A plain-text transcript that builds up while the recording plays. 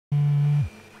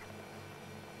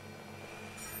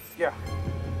Yeah,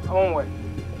 I'm on my way.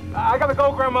 I gotta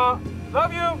go, Grandma.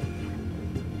 Love you.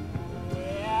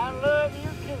 Yeah, I love you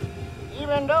too,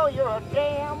 even though you're a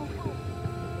damn fool.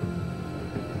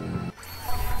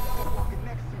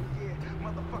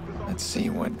 Let's see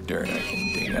what dirt I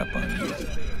can dig up on you.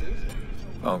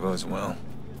 If all goes well,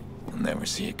 I'll never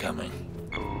see it coming.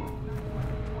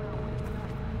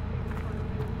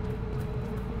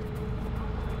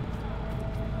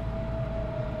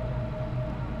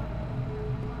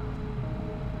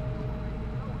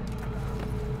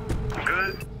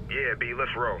 Good? Yeah, B,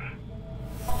 let's roll.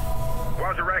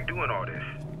 Why's Iraq doing all this?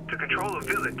 To control a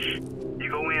village, you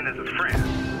go in as a friend.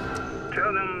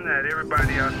 Tell them that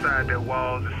everybody outside their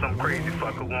walls is some crazy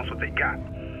fucker who wants what they got.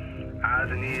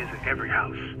 Eyes and ears in every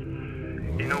house.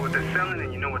 You know what they're selling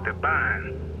and you know what they're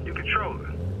buying. You control it.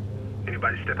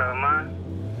 Anybody step out of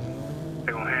line,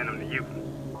 they're gonna hand them to you.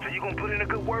 So you gonna put in a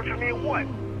good word for me or what?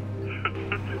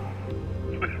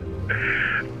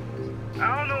 I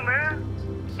don't know, man.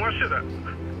 Why should I?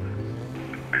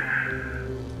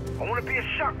 I want to be a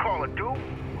shot caller, dude.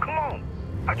 Come on.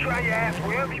 I'll try your ass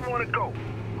wherever you want to go.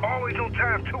 Always on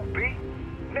time, too, B.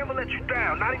 Never let you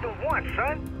down, not even once,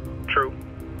 son. True,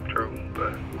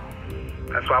 but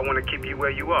that's why I want to keep you where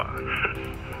you are.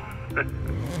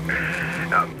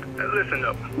 Now, listen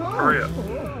up, for real.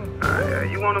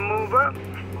 You want to move up?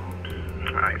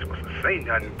 I ain't supposed to say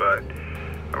nothing, but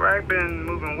Iraq been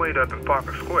moving weight up in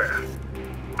Parker Square.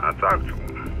 I'll talk to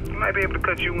him. He might be able to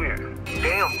cut you in.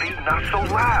 Damn, B, not so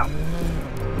loud.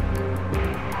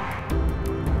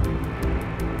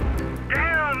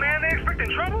 Damn, man, they expecting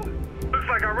trouble? Looks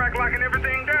like Iraq locking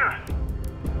everything down.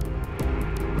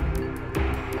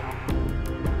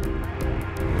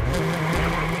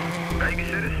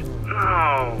 Babysitters?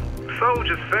 No,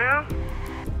 soldiers, fam.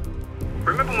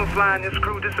 Remember when flying this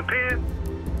crew disappeared?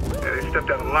 Yeah, they stepped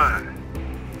out of line.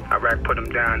 Iraq put them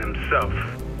down himself.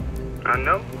 I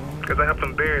know, because I helped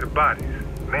them bury the bodies.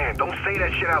 Man, don't say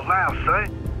that shit out loud, son.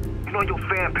 You know your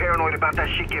fan paranoid about that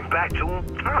shit getting back to him?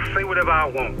 I'll say whatever I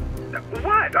want.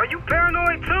 What? Are you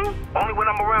paranoid too? Only when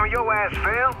I'm around your ass,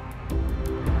 fam.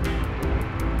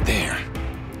 There.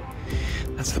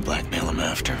 That's the blackmail I'm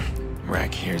after.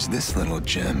 Rack hears this little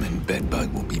gem and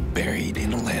Bedbug will be buried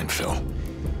in a landfill.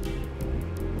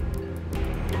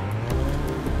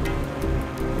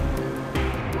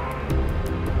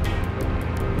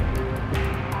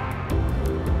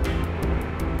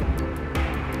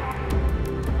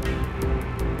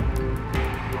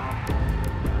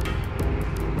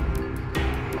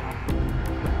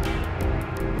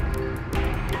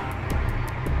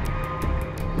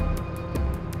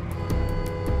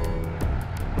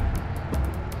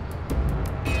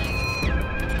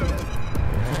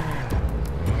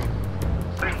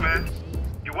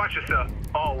 Watch yourself.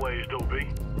 Always, Dobie.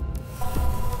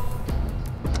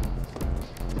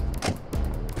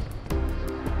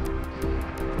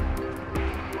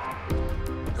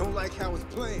 Don't like how it's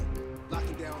playing.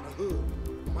 Locking down the hood.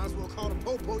 Might as well call the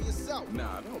popo yourself.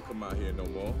 Nah, don't come out here no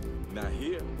more. Not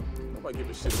here. Nobody give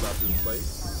a shit about this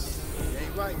place. It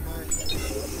ain't right, man.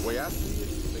 The way I see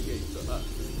it, they gave it to us.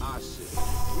 It's our shit.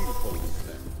 We the police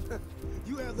now.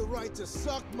 You have the right to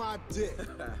suck my dick.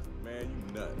 Man,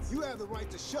 you nuts. You have the right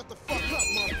to shut the fuck up,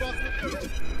 motherfucker.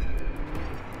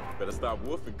 Better stop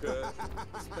woofing, cuz.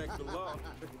 Respect the law.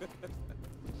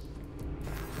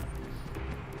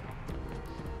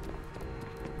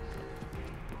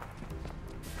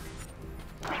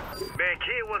 Man,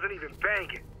 kid wasn't even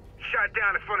banging. Shot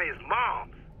down in front of his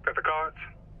mom. Got the cards?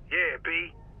 Yeah,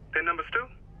 B. Their numbers too?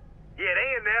 Yeah,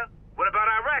 they in there. What about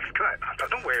Iraq's cut?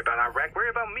 Don't worry about Iraq. Worry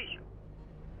about me.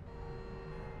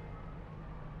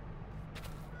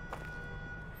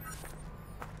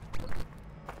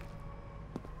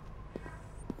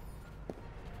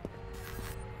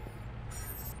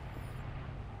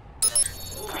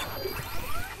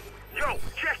 Yo,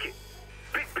 check it.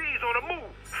 Big B's on the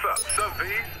move. Sup, V's?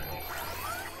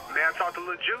 May I talk to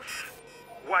Lil Juice?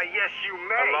 Why, yes, you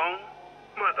may. Alone?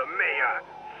 Mother, may I?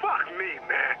 Fuck me,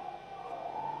 man.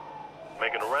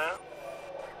 Making a round?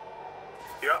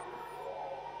 Yup.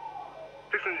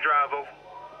 Fixing to drive over.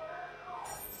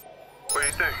 What do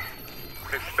you think?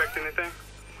 Expect anything?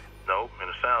 No, and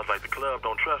it sounds like the club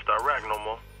don't trust Iraq no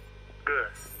more. Good.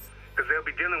 Because they'll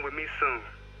be dealing with me soon.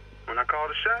 When I call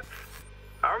the shots,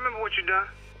 I remember what you done.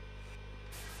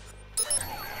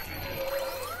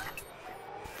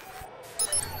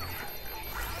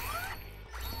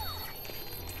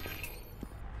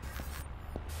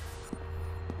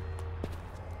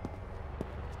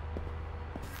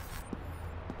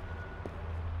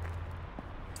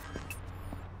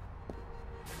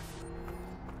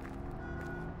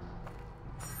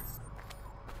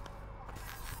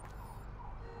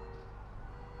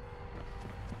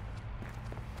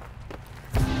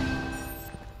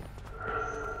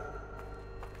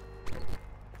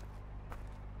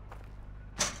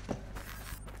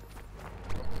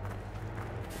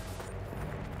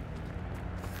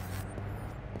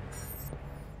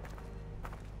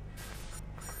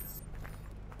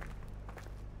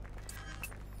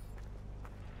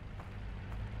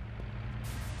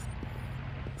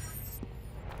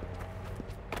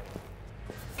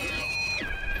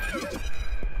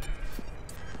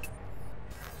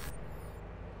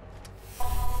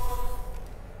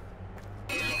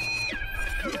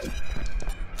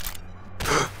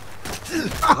 Rabbit,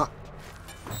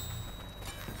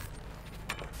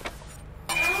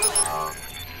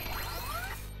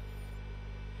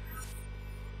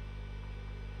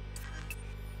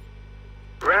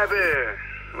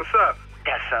 what's up?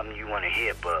 Got something you want to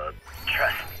hear, bub.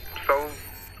 Trust me. So,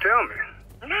 tell me.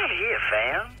 Not here,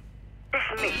 fam.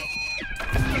 It's me.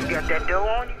 You got that dough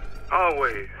on you?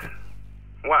 Always.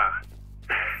 Why?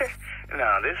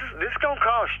 No, this gonna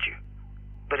cost you.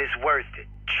 But it's worth it.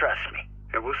 Trust me.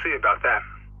 Yeah, we'll see about that.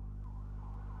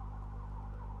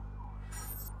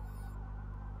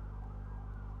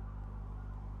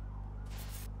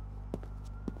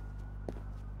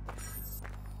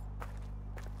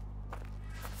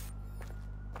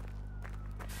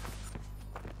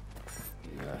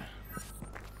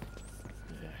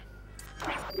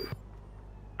 What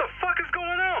the fuck is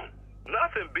going on?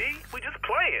 Nothing, B. We just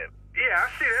playing. Yeah, I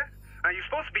see that. You're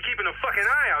supposed to be keeping a fucking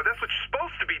eye out. That's what you're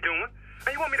supposed to be doing.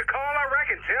 And you want me to call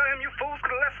Iraq and tell him you fools could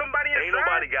have let somebody inside? Ain't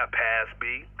nobody got past,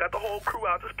 B. Got the whole crew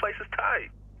out. This place is tight.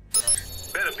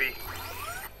 Better be.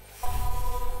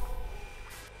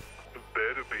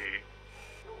 Better be.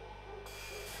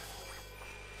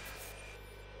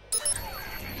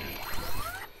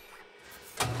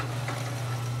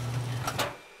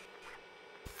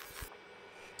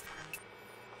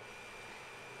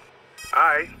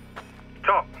 Alright.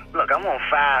 Talk. Look, I want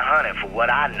 500 for what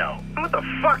I know. What the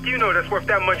fuck you know that's worth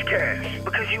that much cash?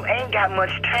 Because you ain't got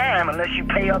much time unless you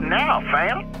pay up now,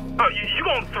 fam. Oh, you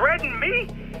gonna threaten me?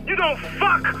 You don't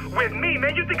fuck with me,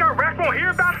 man. You think Iraq won't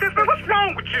hear about this, man? What's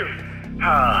wrong with you?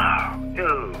 Oh,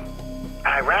 dude.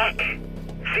 Iraq?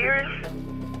 Serious?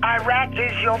 Iraq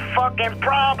is your fucking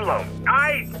problem.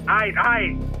 I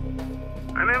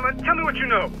mean, tell me what you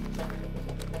know.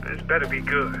 This better be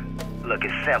good. Look,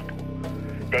 it's simple.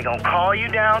 They gonna call you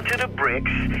down to the bricks,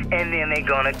 and then they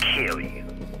gonna kill you.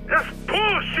 That's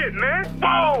bullshit, man.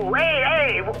 Whoa,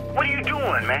 hey, what are you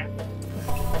doing, man?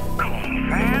 Come on,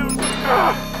 fam.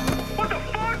 What the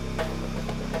fuck?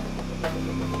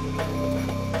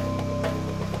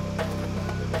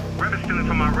 Rabbit's stealing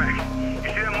from my rack. You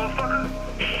see that motherfucker?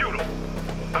 Shoot him.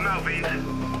 I'm out, V's.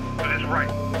 Do this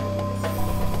right.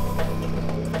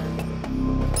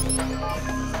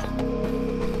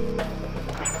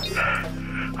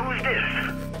 Who's this?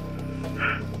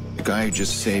 The guy who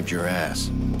just saved your ass.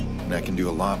 And I can do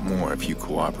a lot more if you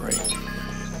cooperate.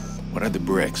 What are the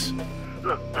bricks?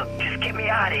 Look, just get me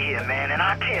out of here, man, and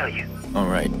I'll tell you. All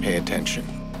right, pay attention.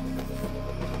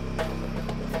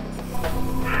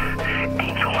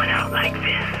 Ain't going out like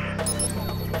this.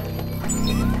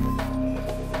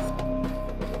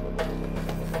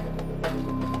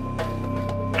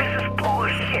 This is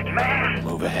bullshit, man.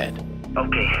 Move ahead.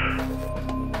 Okay.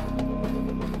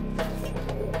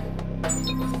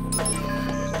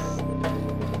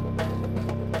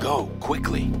 Go,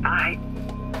 quickly. I'm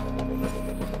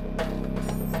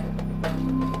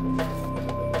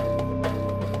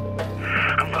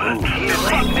gonna kill this.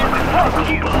 Fuck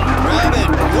you. Rabbit,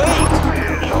 wait!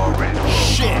 It's already.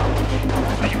 Shit!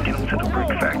 Now you get him to the brick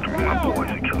factory. My boys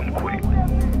will kill him quick.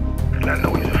 And I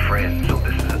know he's a friend, so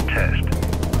this is a test.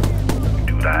 You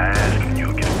do what I ask, and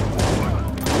you'll get a reward.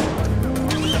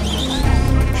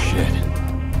 Shit.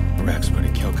 Iraq's put a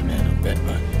kill command on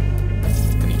Bedbug.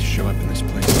 I need to show up in this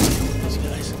place and deal with these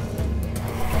guys.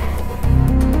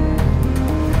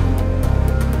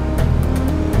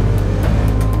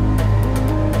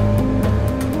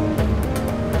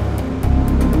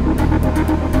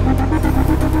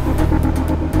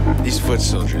 These foot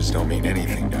soldiers don't mean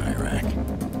anything to Iraq,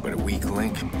 but a weak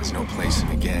link is no place in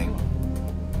a gang.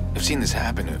 I've seen this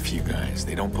happen to a few guys.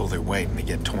 They don't pull their weight and they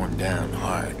get torn down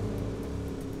hard.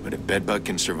 But if Bedbug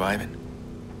can survive it,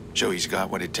 show he's got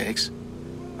what it takes,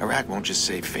 Iraq won't just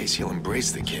save face, he'll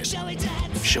embrace the kid.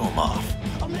 Show him off.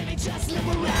 Or maybe just live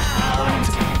around.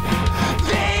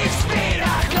 These feet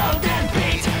are cold and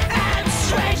beat, and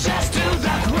strangers to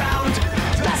the ground.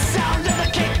 The sound of the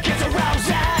kick is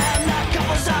arousing. The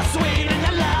couples are sweet in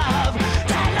their love. 10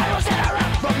 arrows that are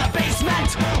up from the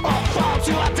basement, or fall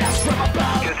to a death from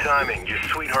above. Good timing. Your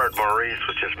sweetheart Maurice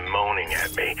was just moaning at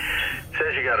me.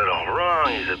 Says you got it all wrong.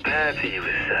 He's a patsy. He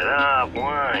was set up.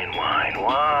 Whine,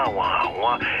 wah, wah,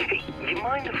 wah. Hey, you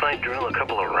mind if I drill a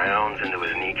couple of rounds into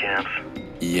his kneecaps?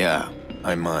 Yeah,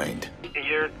 I mind.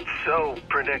 You're so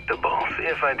predictable. See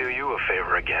if I do you a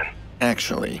favor again.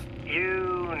 Actually,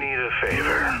 You need a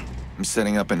favor. I'm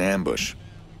setting up an ambush.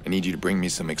 I need you to bring me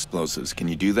some explosives. Can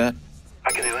you do that?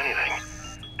 I can do anything.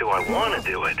 Do I want to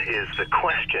do it is the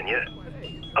question.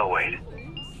 Oh, wait.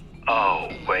 Oh,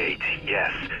 wait,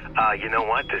 yes. You know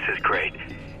what? This is great.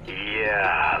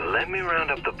 Yeah, let me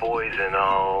round up the boys and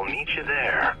I'll meet you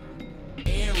there.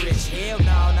 Rich, hell no,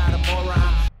 not a moron.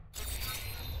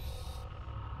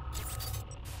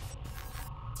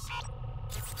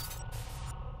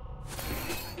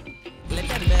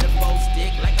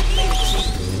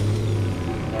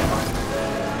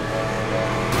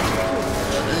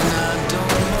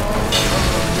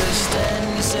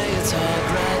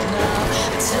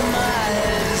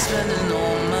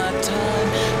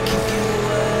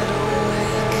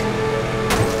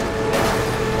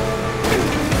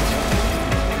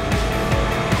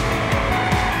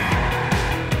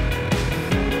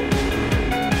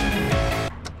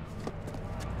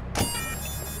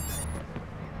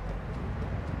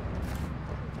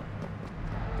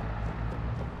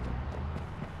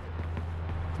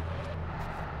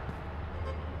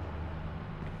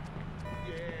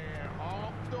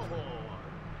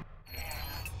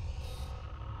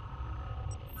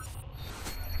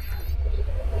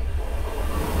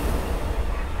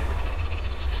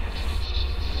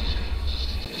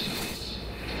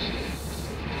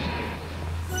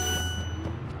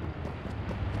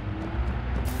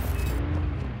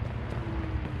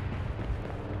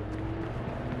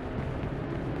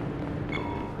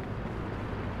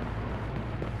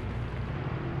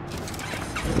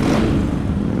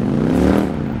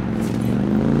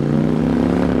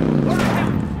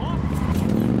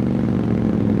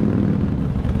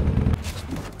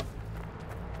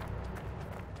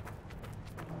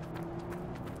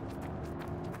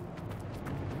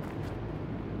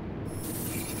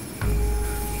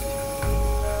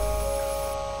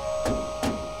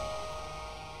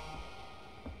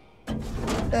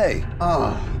 Hey!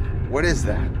 Oh, what is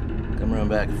that? Come around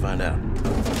back and find out.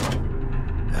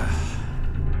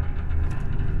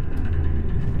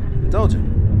 I told you.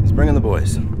 He's bringing the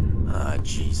boys. Ah,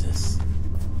 Jesus.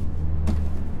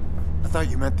 I thought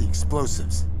you meant the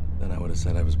explosives. Then I would have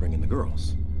said I was bringing the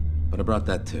girls. But I brought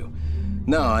that too.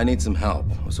 No, I need some help.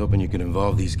 I was hoping you could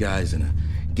involve these guys in a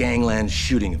gangland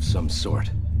shooting of some sort.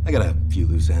 I got a few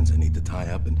loose ends I need to tie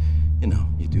up, and, you know,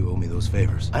 you do owe me those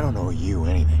favors. I don't owe you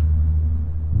anything.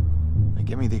 Now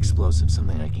give me the explosives,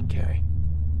 something I can carry.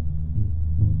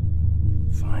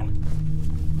 Fine.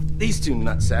 These two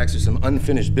nutsacks are some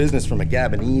unfinished business from a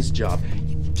Gabonese job.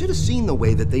 You should have seen the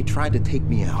way that they tried to take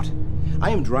me out.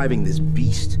 I am driving this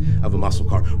beast of a muscle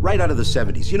car right out of the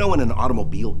 70s. You know when an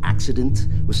automobile accident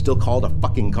was still called a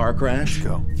fucking car crash?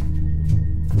 Go.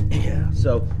 Yeah,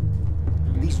 so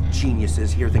these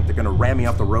geniuses here think they're gonna ram me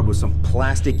off the road with some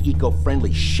plastic,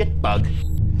 eco-friendly shitbug.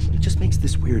 It just makes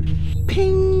this weird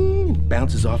ping and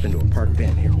bounces off into a parked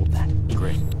van. Here, hold that.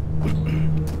 Great.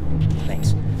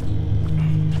 Thanks.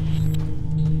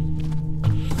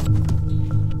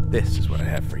 This is what I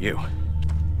have for you.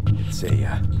 It's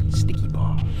a sticky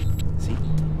bomb. See?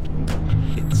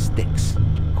 It sticks.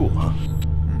 Cool, huh?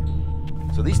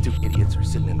 So these two idiots are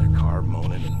sitting in their car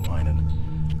moaning and whining.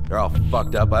 They're all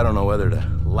fucked up. I don't know whether to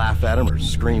laugh at them or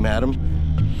scream at them.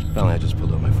 Finally, I just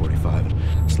pulled out my .45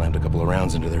 and slammed a couple of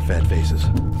rounds into their fat faces.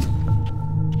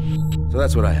 So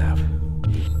that's what I have.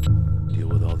 Deal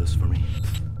with all this for me?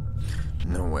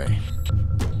 No way.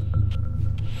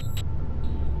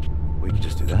 We could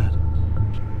just do that.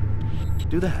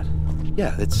 Do that.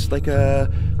 Yeah, it's like a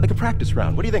practice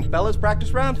round. What do you think, fellas?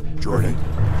 Practice round? Jordy,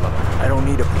 I don't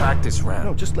need a practice round.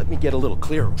 No, just let me get a little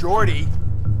clearer. Jordy!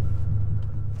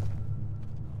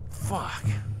 Fuck.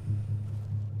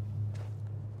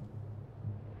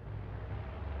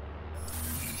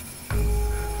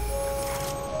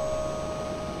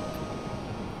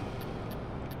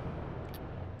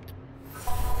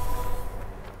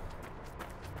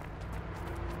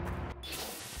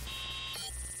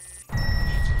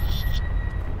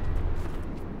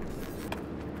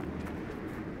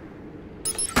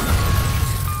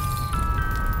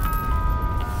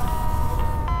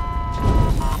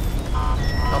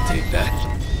 Take that.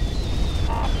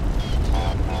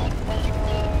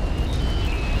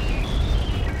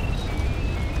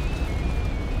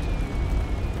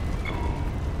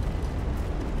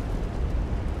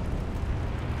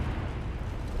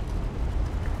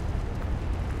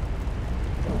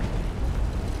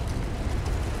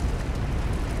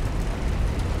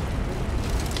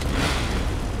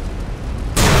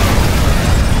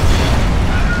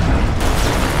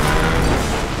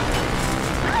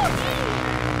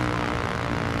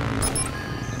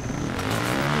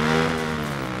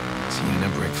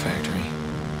 Factory.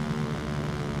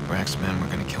 Brack's men were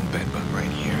gonna kill Bedbug right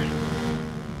here.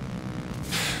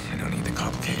 I don't need the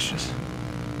complications.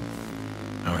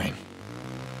 Alright.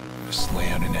 Just lay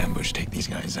out an ambush, take these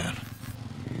guys out.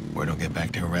 Word will get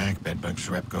back to Iraq, Bedbug's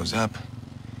rep goes up,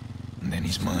 and then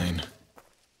he's mine.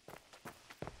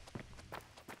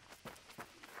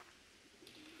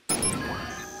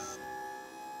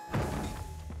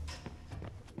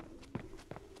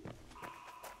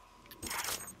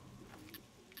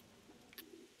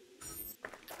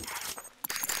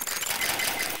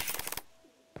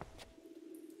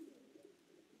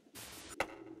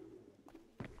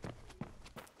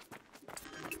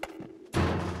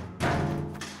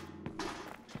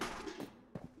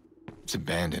 It's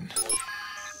abandoned.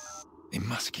 They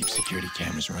must keep security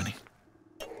cameras running.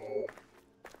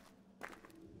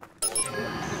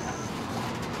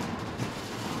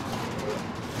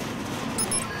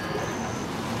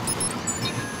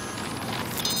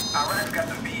 Iraq's got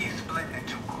the B's split in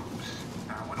two groups.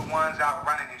 We're the ones out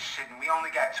running this shit, and we only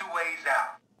got two ways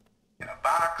out. In a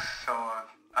box or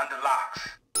under locks.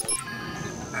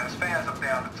 There's fans up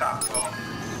there on the top floor.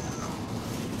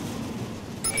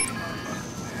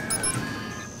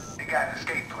 They got an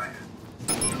escape plan.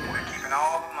 We're keeping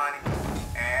all the money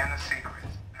and the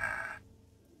secrets.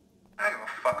 I don't give a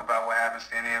fuck about what happens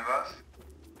to any of us.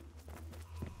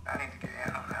 I need to get